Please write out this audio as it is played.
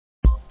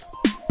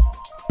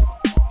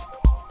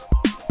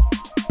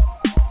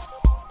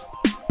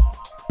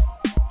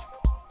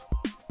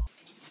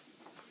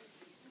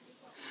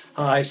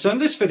Hi, so in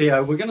this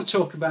video we're going to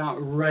talk about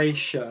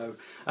ratio.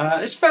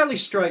 It's fairly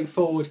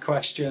straightforward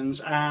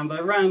questions and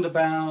they're around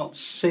about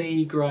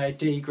C grade,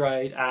 D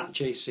grade at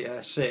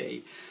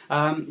GCSE.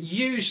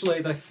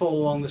 Usually they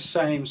fall along the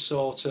same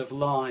sort of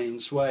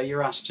lines where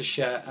you're asked to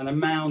share an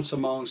amount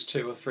amongst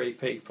 2 or 3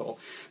 people.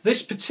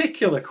 This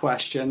particular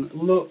question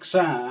looks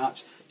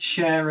at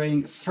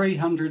sharing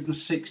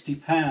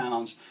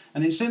 £360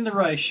 and it's in the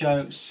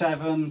ratio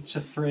 7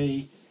 to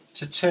 3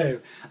 to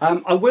 2.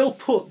 I will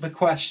put the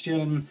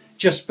question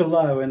just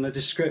below in the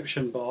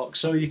description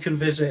box, or you can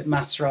visit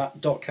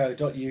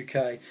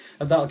mathswrap.co.uk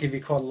and that'll give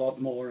you quite a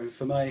lot more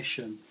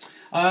information.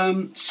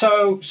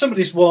 So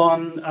somebody's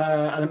won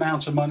an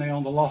amount of money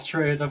on the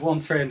lottery, they've won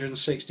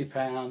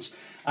 £360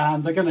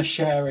 and they're going to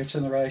share it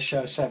in the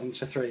ratio 7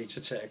 to 3 to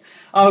 2.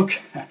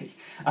 Okay,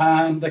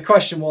 and the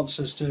question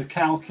wants us to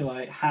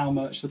calculate how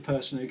much the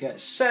person who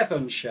gets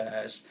 7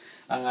 shares,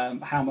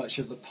 how much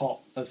of the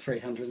pot of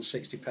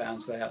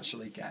 £360 they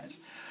actually get.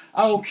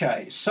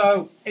 Okay,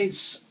 so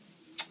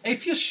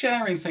if you're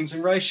sharing things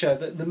in ratio,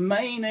 the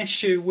main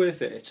issue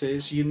with it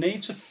is you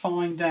need to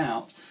find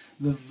out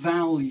the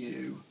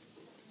value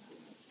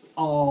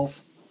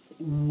of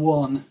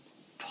one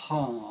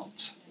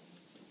part.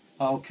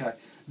 Okay,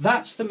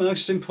 that's the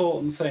most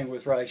important thing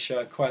with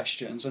ratio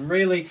questions, and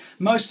really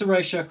most of the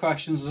ratio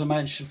questions, as I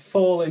mentioned,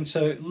 fall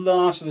into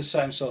largely the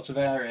same sort of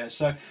area.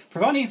 So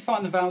providing you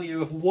find the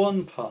value of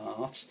one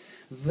part,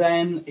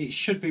 then it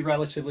should be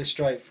relatively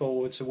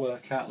straightforward to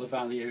work out the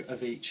value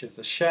of each of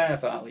the share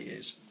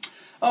values.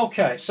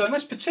 Okay, so in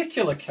this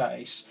particular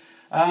case,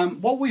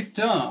 what we've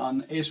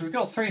done is we've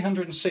got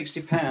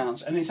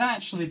 £360 and it's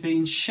actually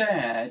been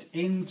shared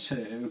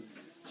into,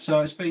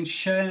 so it's been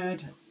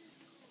shared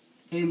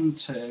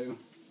into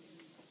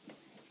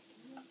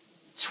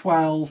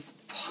 12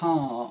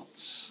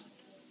 parts.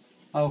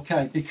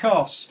 Okay,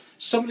 because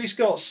somebody's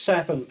got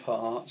 7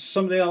 parts,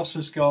 somebody else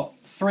has got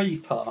 3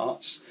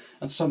 parts,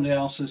 and somebody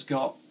else has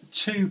got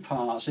 2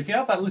 parts. If you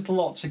add that little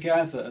lot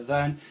together,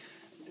 then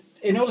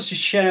in order to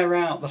share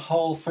out the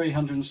whole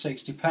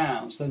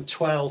 £360, then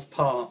 12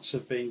 parts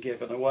have been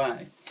given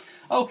away.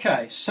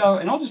 Okay, so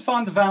in order to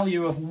find the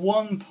value of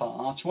one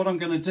part, what I'm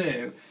going to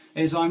do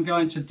is I'm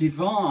going to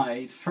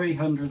divide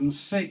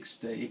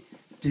 360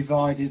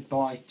 divided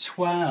by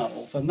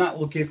 12, and that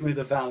will give me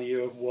the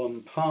value of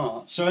one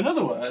part. So in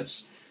other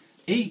words,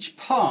 each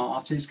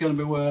part is going to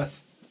be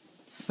worth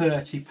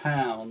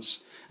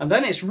 £30. And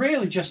then it's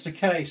really just a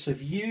case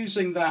of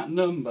using that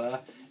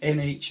number in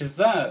each of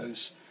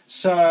those.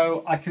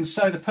 So I can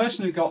say the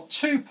person who got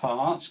 2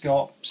 parts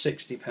got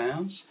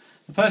 £60,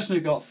 the person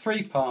who got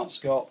 3 parts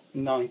got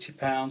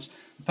 £90,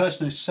 the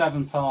person who's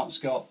 7 parts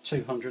got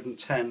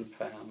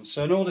 £210.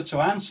 So in order to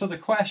answer the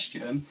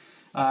question,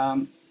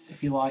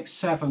 if you like,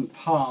 7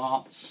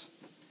 parts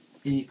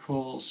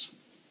equals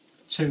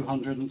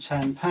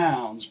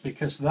 £210,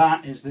 because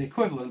that is the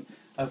equivalent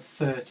of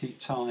 30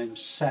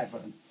 times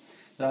 7.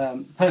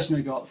 The person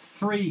who got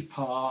 3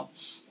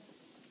 parts,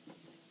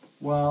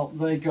 well,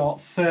 they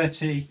got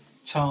 30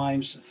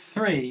 times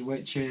 3,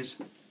 which is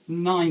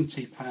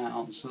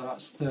 £90, so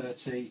that's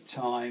 30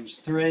 times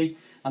 3.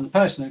 And the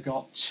person who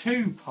got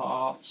 2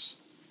 parts,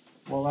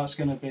 well, that's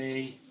going to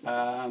be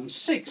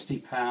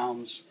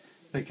 £60,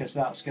 because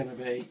that's going to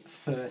be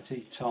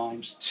 30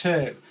 times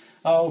 2.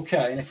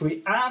 Okay, and if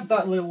we add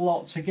that little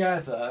lot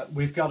together,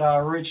 we've got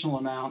our original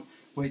amount,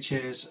 which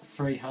is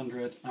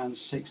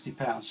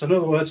 £360. So in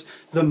other words,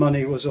 the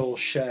money was all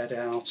shared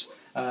out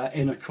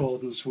in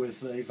accordance with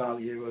the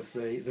value of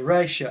the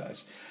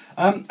ratios.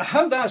 I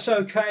hope that's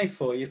okay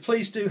for you.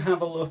 Please do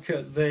have a look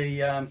at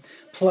the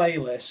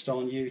playlist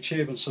on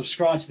YouTube and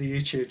subscribe to the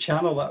YouTube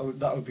channel,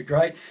 that would be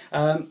great.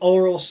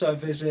 Or also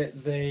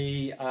visit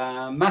the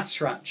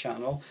Mathswrap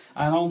channel,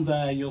 and on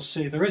there you'll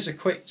see there is a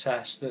quick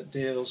test that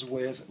deals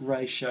with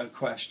ratio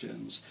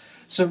questions.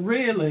 So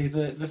really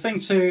the thing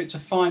to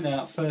find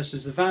out first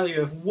is the value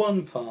of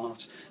one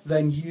part,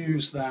 then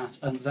use that,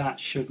 and that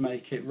should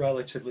make it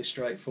relatively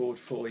straightforward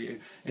for you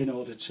in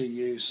order to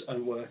use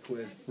and work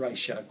with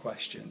ratio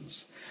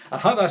questions. I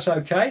hope that's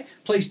okay.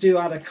 Please do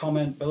add a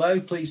comment below,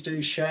 please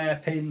do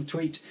share, pin,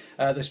 tweet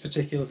this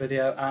particular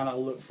video, and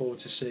I'll look forward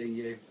to seeing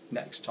you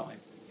next time.